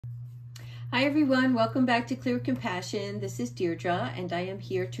Hi everyone, welcome back to Clear Compassion. This is Deirdre and I am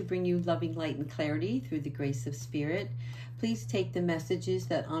here to bring you loving light and clarity through the grace of Spirit. Please take the messages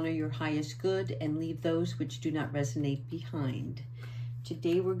that honor your highest good and leave those which do not resonate behind.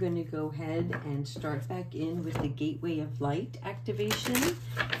 Today we're going to go ahead and start back in with the Gateway of Light activation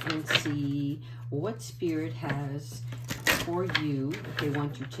and see what Spirit has for you, what they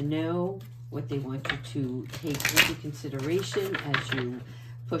want you to know, what they want you to take into consideration as you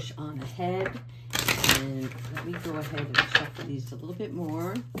push on ahead. And let me go ahead and shuffle these a little bit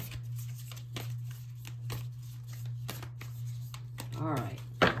more. All right.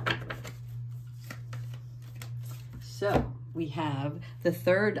 So we have the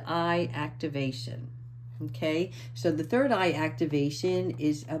third eye activation. Okay, so the third eye activation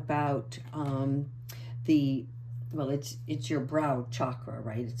is about it's your brow chakra,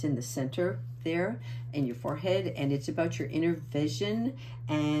 right? It's in the center there in your forehead, and it's about your inner vision,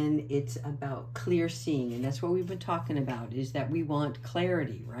 and it's about clear seeing. And that's what we've been talking about, is that we want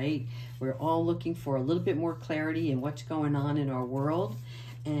clarity, right? We're all looking for a little bit more clarity in what's going on in our world.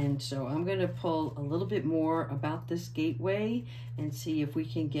 And so I'm going to pull a little bit more about this gateway and see if we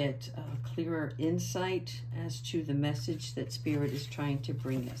can get a clearer insight as to the message that Spirit is trying to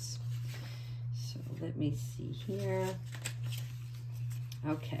bring us. So let me see here.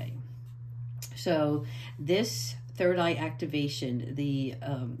 Okay. So this third eye activation,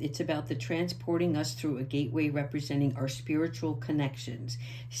 it's about the transporting us through a gateway representing our spiritual connections,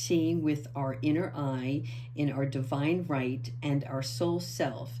 seeing with our inner eye in our divine right, and our soul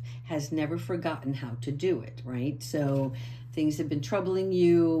self has never forgotten how to do it, right? So things have been troubling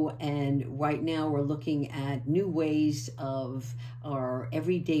you, and right now we're looking at new ways of our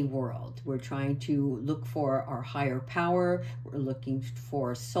everyday world. We're trying to look for our higher power. We're looking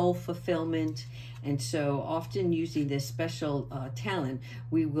for soul fulfillment. And so often using this special talent,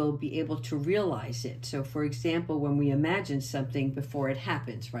 we will be able to realize it. So for example, when we imagine something before it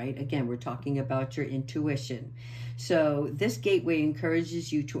happens, right? Again, we're talking about your intuition. So this gateway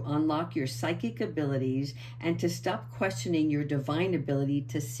encourages you to unlock your psychic abilities and to stop questioning your divine ability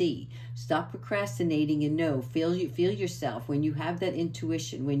to see. Stop procrastinating and know. Feel yourself when you have that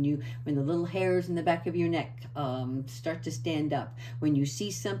intuition, when the little hairs in the back of your neck start to stand up, when you see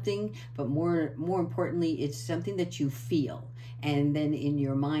something, but more importantly, it's something that you feel. And then in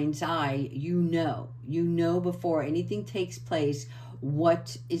your mind's eye, you know before anything takes place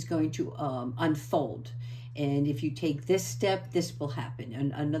what is going to unfold. And if you take this step, this will happen.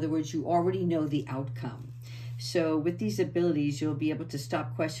 In other words, you already know the outcome. So with these abilities, you'll be able to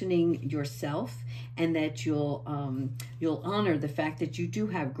stop questioning yourself, and that you'll honor the fact that you do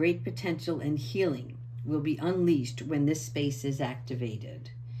have great potential, and healing will be unleashed when this space is activated.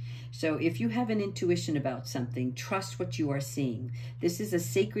 So if you have an intuition about something, trust what you are seeing. This is a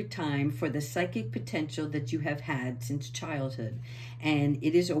sacred time for the psychic potential that you have had since childhood. And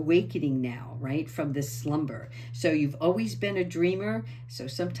it is awakening now, right, from this slumber. So you've always been a dreamer. So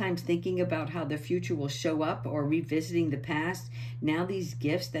sometimes thinking about how the future will show up or revisiting the past. Now these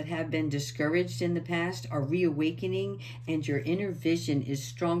gifts that have been discouraged in the past are reawakening, and your inner vision is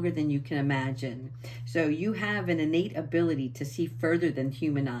stronger than you can imagine. So you have an innate ability to see further than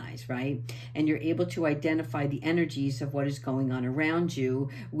human eyes, right? And you're able to identify the energies of what is going on around you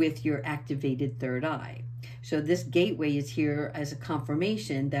with your activated third eye. So this gateway is here as a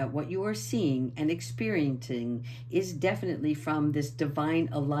confirmation that what you are seeing and experiencing is definitely from this divine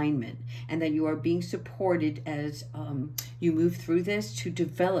alignment, and that you are being supported as you move through this to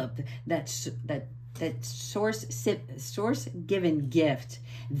develop that source given gift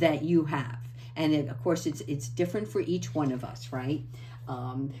that you have. And of course, it's different for each one of us, right?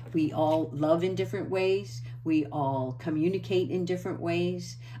 We all love in different ways. We all communicate in different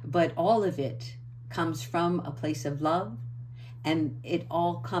ways, but all of it comes from a place of love, and it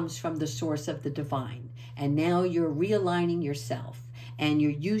all comes from the source of the divine. And now you're realigning yourself, and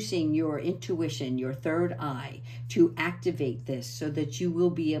you're using your intuition, your third eye, to activate this so that you will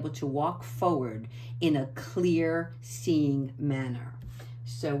be able to walk forward in a clear seeing manner.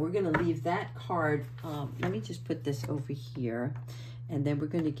 So we're going to leave that card. Let me just put this over here. And then we're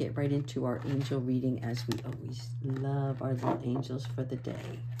going to get right into our angel reading, as we always love our little angels for the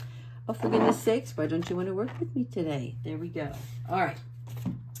day. Oh, for goodness sakes, why don't you want to work with me today? There we go. All right.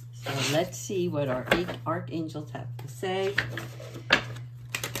 So let's see what our archangels have to say.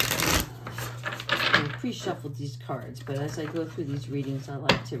 I pre-shuffled these cards, but as I go through these readings, I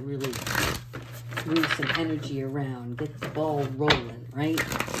like to really move some energy around, get the ball rolling, right?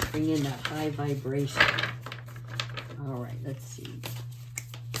 Bring in that high vibration. All right, let's see.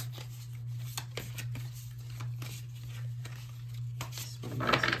 This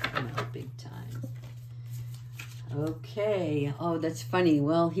one doesn't come out big time. Okay. Oh, that's funny.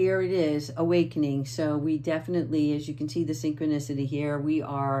 Well, here it is, awakening. So we definitely, as you can see the synchronicity here, we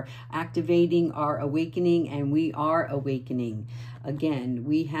are activating our awakening, and we are awakening. Again,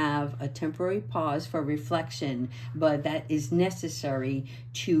 we have a temporary pause for reflection, but that is necessary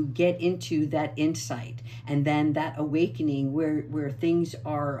to get into that insight. And then that awakening where things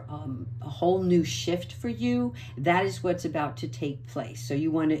are a whole new shift for you, that is what's about to take place. So you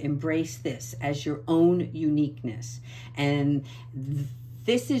want to embrace this as your own uniqueness. And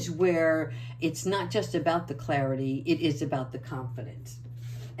this is where it's not just about the clarity, it is about the confidence.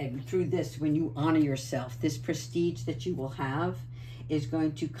 And through this, when you honor yourself, this prestige that you will have is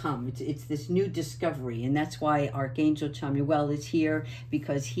going to come. It's this new discovery, and that's why Archangel Chamuel is here,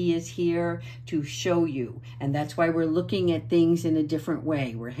 because he is here to show you. And that's why we're looking at things in a different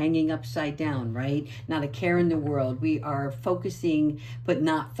way. We're hanging upside down, right? Not a care in the world. We are focusing, but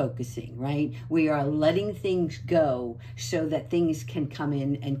not focusing, right? We are letting things go so that things can come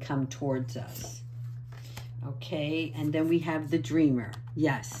in and come towards us. Okay, and then we have the dreamer.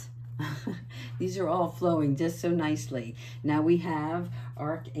 Yes. These are all flowing just so nicely. Now we have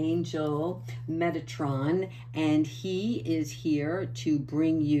Archangel Metatron, and he is here to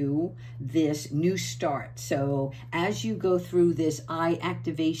bring you this new start. So as you go through this eye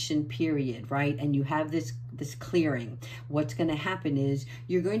activation period, right, and you have this clearing, what's going to happen is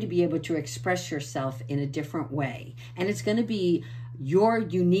you're going to be able to express yourself in a different way. And it's going to be your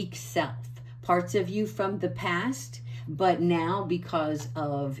unique self, parts of you from the past. But now, because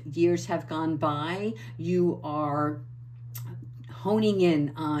of years have gone by, you are honing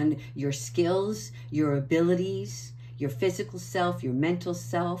in on your skills, your abilities, your physical self, your mental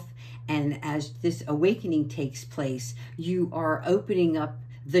self. And as this awakening takes place, you are opening up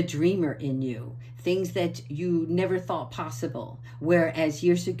the dreamer in you, things that you never thought possible, whereas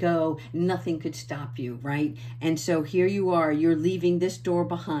years ago, nothing could stop you, right? And so here you are, you're leaving this door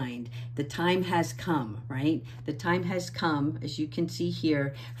behind. The time has come, right? The time has come, as you can see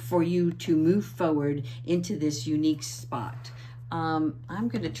here, for you to move forward into this unique spot. I'm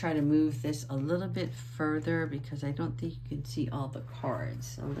going to try to move this a little bit further because I don't think you can see all the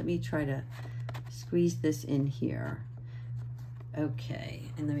cards. So let me try to squeeze this in here. Okay,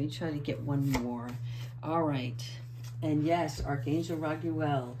 and let me try to get one more. All right. And yes, Archangel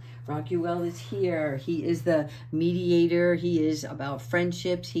Raguel. Raguel is here. He is the mediator. He is about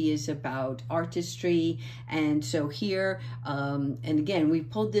friendships. He is about artistry. And so here, and again, we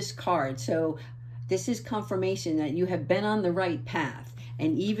pulled this card. So this is confirmation that you have been on the right path.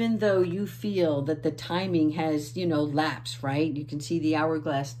 And even though you feel that the timing has, lapsed, right? You can see the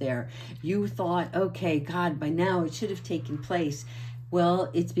hourglass there. You thought, okay, God, by now it should have taken place. Well,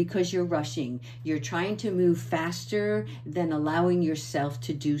 it's because you're rushing. You're trying to move faster than allowing yourself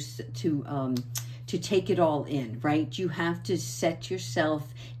to take it all in, right? You have to set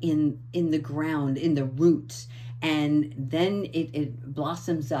yourself in the ground, in the roots. And then it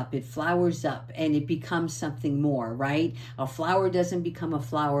blossoms up, it flowers up, and it becomes something more, right? A flower doesn't become a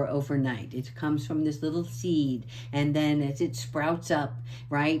flower overnight. It comes from this little seed, and then as it sprouts up,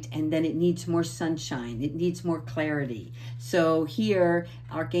 right? And then it needs more sunshine. It needs more clarity. So here,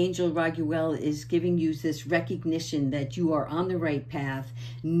 Archangel Raguel is giving you this recognition that you are on the right path.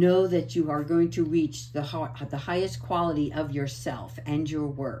 Know that you are going to reach the highest quality of yourself and your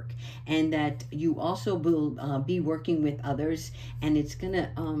work, and that you also will be working with others, and it's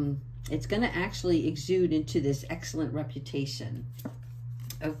gonna actually exude into this excellent reputation.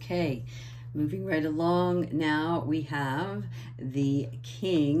 Okay, moving right along. Now we have the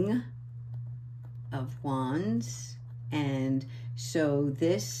King of Wands, and so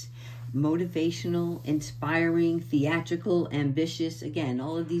this motivational, inspiring, theatrical, ambitious. Again,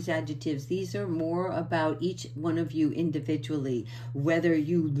 all of these adjectives, these are more about each one of you individually. Whether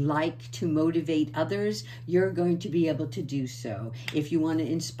you like to motivate others, you're going to be able to do so. If you want to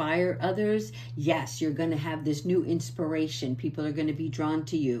inspire others, yes, you're going to have this new inspiration. People are going to be drawn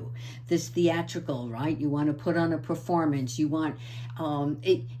to you. This theatrical, right? You want to put on a performance. You want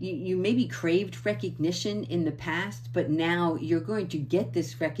you maybe craved recognition in the past, but now you're going to get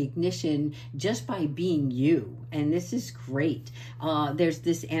this recognition just by being you. And this is great. There's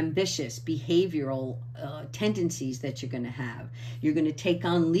this ambitious behavioral tendencies that you're going to have. You're going to take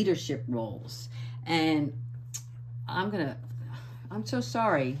on leadership roles. And I'm so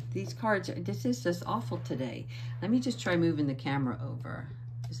sorry. These cards, this is just awful today. Let me just try moving the camera over.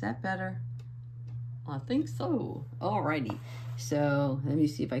 Is that better? I think so. Alrighty. So let me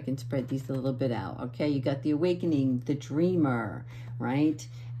see if I can spread these a little bit out. Okay, you got the awakening, the dreamer, right?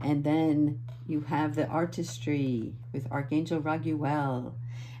 And then you have the artistry with Archangel Raguel.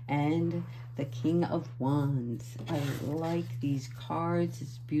 and the King of Wands. I like these cards.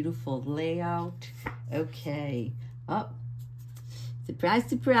 It's beautiful layout. Okay. Oh, surprise,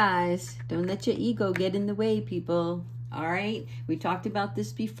 surprise. Don't let your ego get in the way, people. All right. We talked about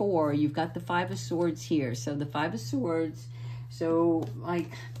this before. You've got the Five of Swords here. So the Five of Swords. So,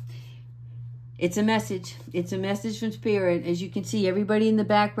 like, it's a message. It's a message from Spirit. As you can see, everybody in the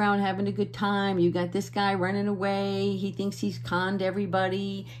background having a good time. You got this guy running away. He thinks he's conned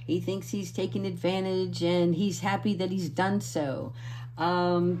everybody. He thinks he's taken advantage, and he's happy that he's done so.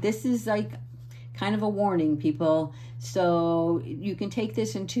 This is like kind of a warning, people. So you can take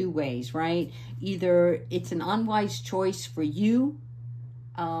this in two ways, right? Either it's an unwise choice for you,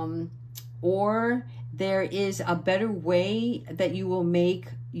 or there is a better way that you will make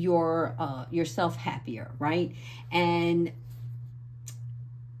yourself happier, right? And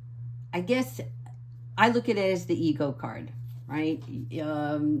I guess I look at it as the ego card, right?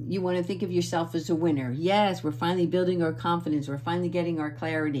 You want to think of yourself as a winner. Yes, we're finally building our confidence. We're finally getting our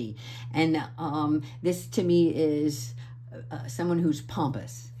clarity. And this to me is someone who's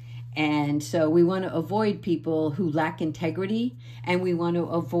pompous. And so we want to avoid people who lack integrity, and we want to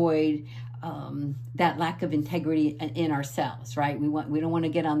avoid that lack of integrity in ourselves, right? We don't want to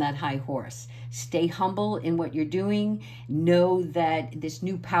get on that high horse. Stay humble in what you're doing. Know that this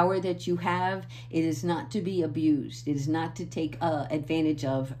new power that you have, it is not to be abused. It is not to take advantage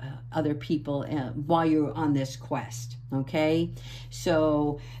of other people while you're on this quest, okay?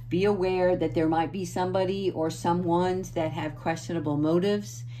 So be aware that there might be somebody or some ones that have questionable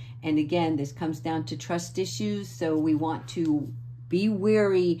motives. And again, this comes down to trust issues. So we want to be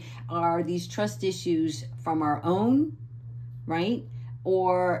wary. Are these trust issues from our own, right?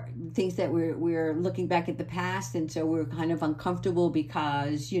 Or things that we're looking back at the past, and so we're kind of uncomfortable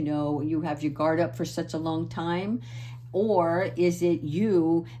because, you know, you have your guard up for such a long time? Or is it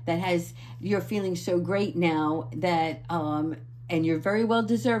you that you're feeling so great now that, and you're very well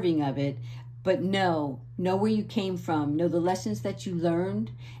deserving of it, but know where you came from, know the lessons that you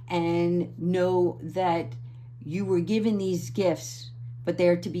learned, and know that you were given these gifts, but they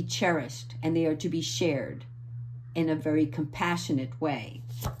are to be cherished and they are to be shared in a very compassionate way.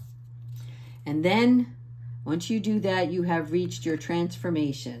 And then once you do that, you have reached your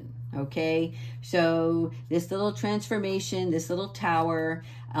transformation. Okay, so this little transformation, this little tower,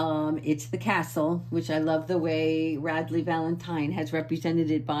 it's the castle, which I love the way Radleigh Valentine has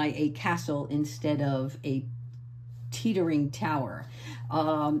represented it by a castle instead of a teetering tower.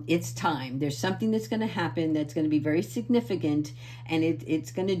 It's time. There's something that's going to happen that's going to be very significant, and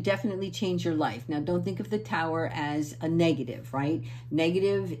it's going to definitely change your life. Now, don't think of the tower as a negative, right?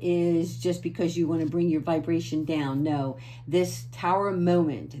 Negative is just because you want to bring your vibration down. No, this tower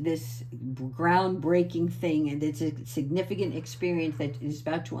moment, this groundbreaking thing, and it's a significant experience that is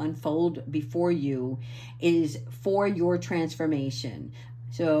about to unfold before you, is for your transformation.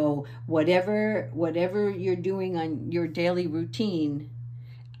 So whatever you're doing on your daily routine,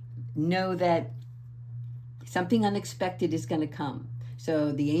 know that something unexpected is going to come.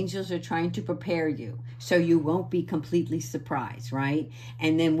 So the angels are trying to prepare you so you won't be completely surprised, right?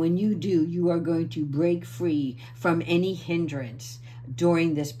 And then when you do, you are going to break free from any hindrance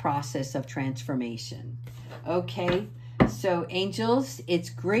during this process of transformation. Okay, so angels, it's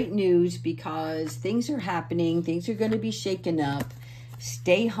great news because things are happening. Things are going to be shaken up.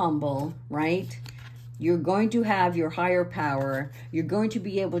 Stay humble, right? You're going to have your higher power. You're going to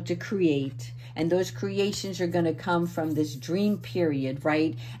be able to create. And those creations are going to come from this dream period,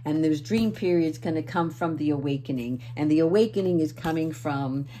 right? And those dream periods going to come from the awakening. And the awakening is coming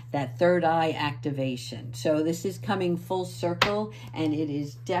from that third eye activation. So this is coming full circle, and it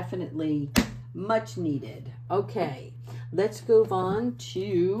is definitely much needed. Okay, let's move on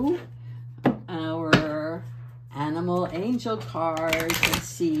to our animal angel cards and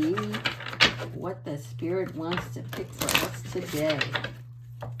see what the spirit wants to pick for us today.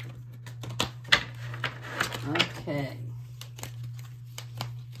 Okay.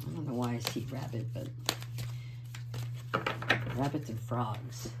 I don't know why I see rabbit, but rabbits and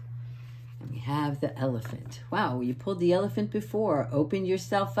frogs. And we have the elephant. Wow, you pulled the elephant before. Open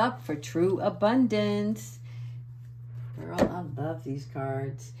yourself up for true abundance. Girl, I love these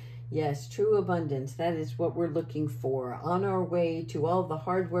cards. Yes, true abundance. That is what we're looking for. On our way to all the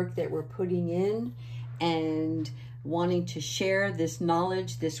hard work that we're putting in and wanting to share this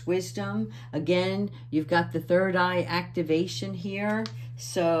knowledge, this wisdom. Again, you've got the third eye activation here.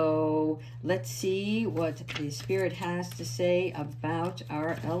 So let's see what the spirit has to say about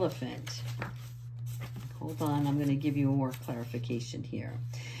our elephant. Hold on, I'm going to give you more clarification here.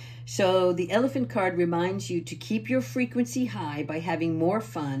 So the Elephant card reminds you to keep your frequency high by having more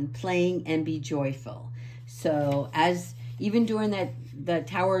fun, playing, and be joyful. So as even during the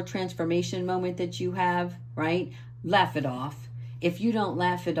Tower transformation moment that you have, right? Laugh it off. If you don't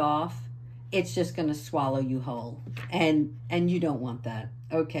laugh it off, it's just going to swallow you whole. And you don't want that.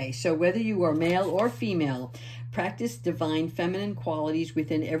 Okay, so whether you are male or female, practice divine feminine qualities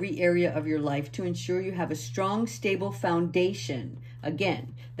within every area of your life to ensure you have a strong, stable foundation.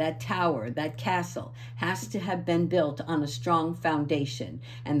 Again, that tower, that castle, has to have been built on a strong foundation.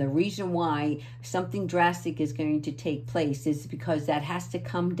 And the reason why something drastic is going to take place is because that has to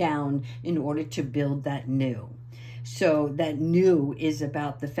come down in order to build that new. So that new is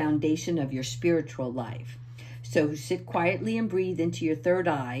about the foundation of your spiritual life. So sit quietly and breathe into your third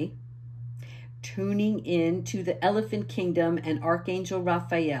eye, tuning in to the Elephant Kingdom and Archangel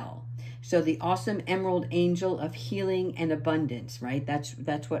Raphael. So the awesome emerald angel of healing and abundance, right?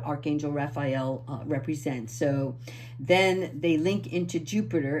 That's what Archangel Raphael represents. So then they link into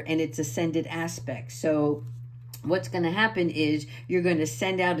Jupiter and its ascended aspect. So what's going to happen is you're going to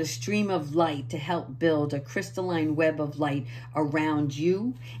send out a stream of light to help build a crystalline web of light around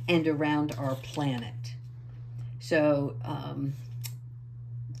you and around our planet. So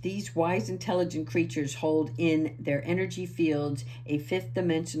these wise, intelligent creatures hold in their energy fields a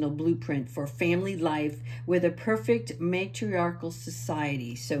fifth-dimensional blueprint for family life with a perfect matriarchal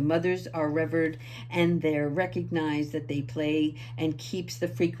society. So mothers are revered and they're recognized that they play and keeps the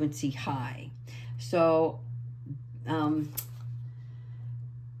frequency high. So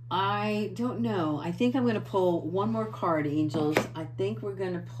I don't know. I think I'm going to pull one more card, angels. I think we're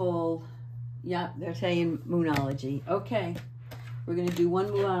going to pull, yeah, they're saying Moonology. Okay. We're going to do one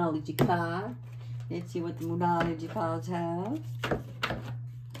Moonology card. Let's see what the Moonology cards have.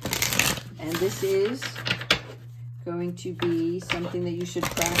 And this is going to be something that you should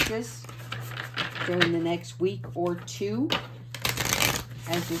practice during the next week or two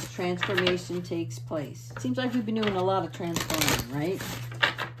as this transformation takes place. Seems like we've been doing a lot of transforming, right?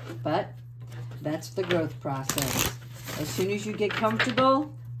 But that's the growth process. As soon as you get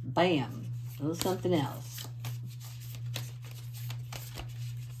comfortable, bam, a little something else.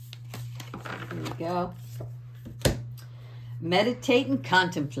 Here we go. Meditate and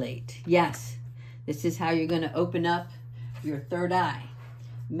contemplate. Yes, this is how you're going to open up your third eye.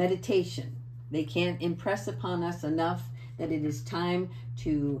 Meditation. They can't impress upon us enough that it is time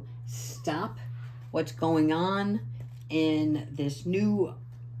to stop what's going on in this new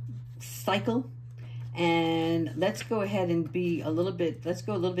cycle. And let's go ahead and let's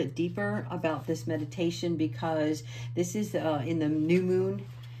go a little bit deeper about this meditation, because this is in the new moon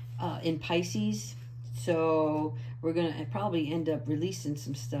in Pisces. So we're going to probably end up releasing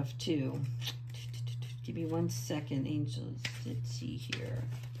some stuff too. Give me 1 second, angels. Let's see here.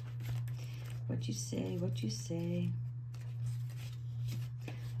 What you say? What you say?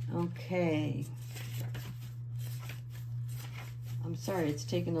 Okay. I'm sorry it's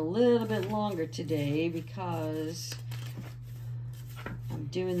taking a little bit longer today because I'm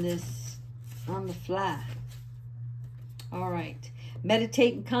doing this on the fly. All right.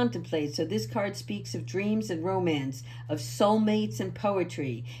 Meditate and contemplate. So this card speaks of dreams and romance, of soulmates and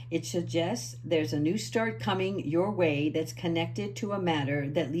poetry. It suggests there's a new start coming your way that's connected to a matter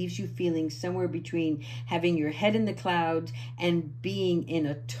that leaves you feeling somewhere between having your head in the clouds and being in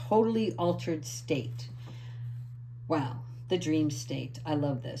a totally altered state. Wow, the dream state. I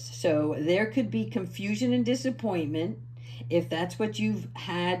love this. So there could be confusion and disappointment if that's what you've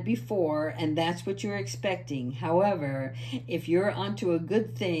had before and that's what you're expecting. However, if you're onto a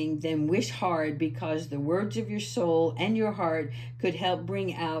good thing, then wish hard, because the words of your soul and your heart could help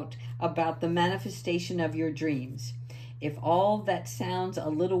bring out about the manifestation of your dreams. If all that sounds a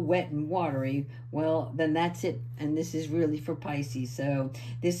little wet and watery, well, then that's it. And this is really for Pisces. So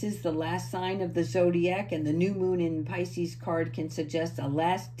this is the last sign of the zodiac, and the new moon in Pisces card can suggest a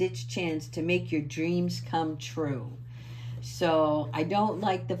last-ditch chance to make your dreams come true. So I don't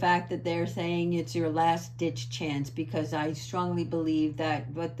like the fact that they're saying it's your last ditch chance, because I strongly believe that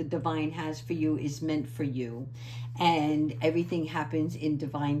what the divine has for you is meant for you, and everything happens in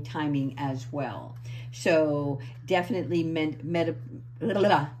divine timing as well. So definitely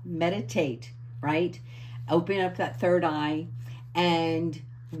meditate, right? Open up that third eye, and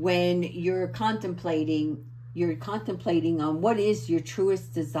when you're contemplating on what is your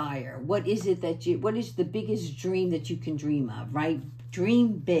truest desire. What is it that what is the biggest dream that you can dream of, right?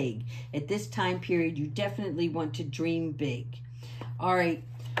 Dream big. At this time period, you definitely want to dream big. All right.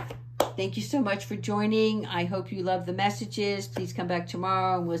 Thank you so much for joining. I hope you love the messages. Please come back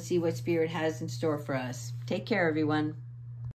tomorrow and we'll see what Spirit has in store for us. Take care, everyone.